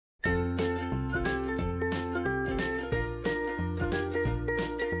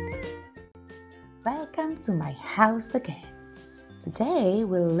back to my house again. Today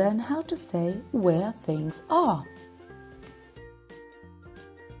we'll learn how to say where things are.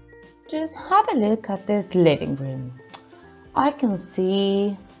 Just have a look at this living room. I can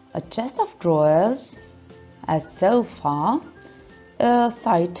see a chest of drawers, a sofa, a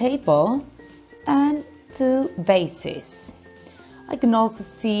side table and 2 vases. I can also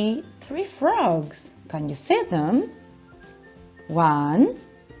see 3 frogs. Can you see them? 1,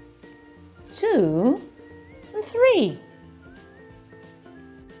 2, and 3.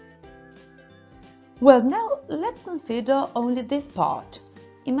 Well, now let's consider only this part.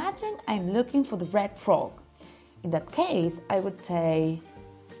 Imagine I'm looking for the red frog. In that case, I would say,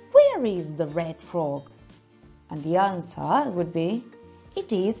 where is the red frog? And the answer would be,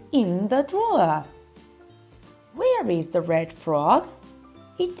 it is in the drawer. Where is the red frog?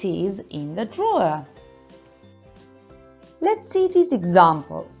 It is in the drawer. Let's see these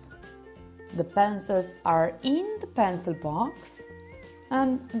examples. The pencils are in the pencil box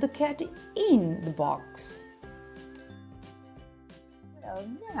and the cat is in the box. Well,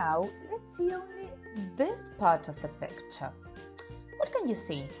 now let's see only this part of the picture. What can you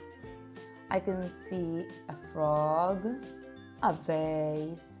see? I can see a frog, a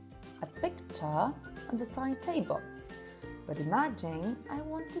vase, a picture on the side table. But imagine I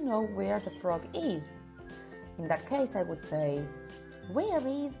want to know where the frog is. In that case, I would say, where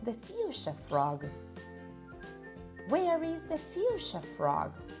is the fuchsia frog? Where is the fuchsia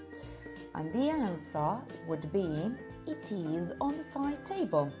frog? And the answer would be, it is on the side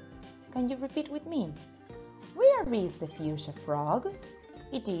table. Can you repeat with me? Where is the fuchsia frog?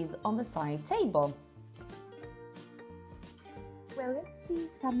 It is on the side table. Well, let's see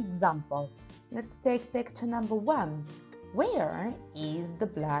some examples. Let's take picture number 1. Where is the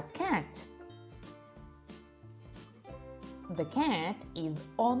black cat? The cat is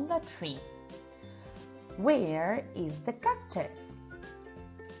on the tree. Where is the cactus?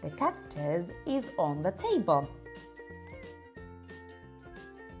 The cactus is on the table.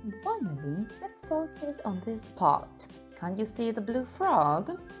 And finally, let's focus on this part. Can you see the blue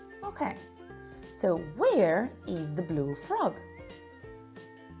frog? Okay, so where is the blue frog?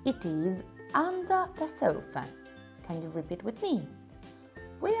 It is under the sofa. Can you repeat with me?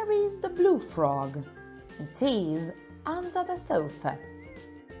 Where is the blue frog? It is under the sofa.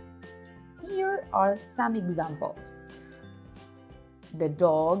 Here are some examples. The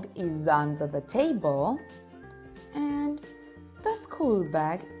dog is under the table and the school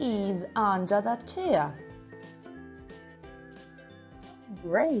bag is under the chair.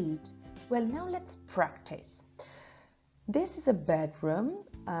 Great! Well, now let's practice. This is a bedroom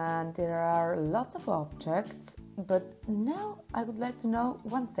and there are lots of objects, but now I would like to know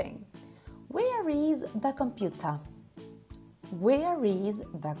one thing. Where is the computer? Where is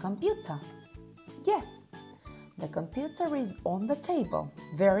the computer? Yes, the computer is on the table.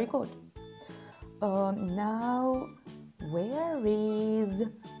 Very good. Now, where is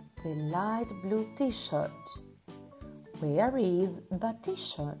the light blue t-shirt? Where is the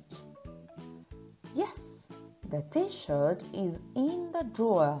t-shirt? Yes, the t-shirt is in the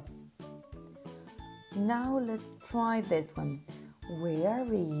drawer. Now let's try this one. Where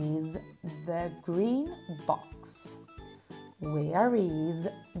is the green box? Where is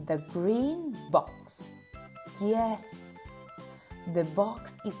the green box? Yes, the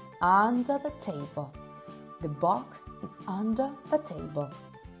box is under the table. The box is under the table.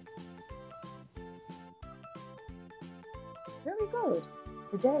 Very good.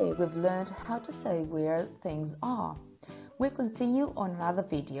 Today we've learned how to say where things are. We'll continue on another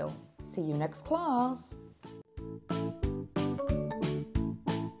video. See you next class.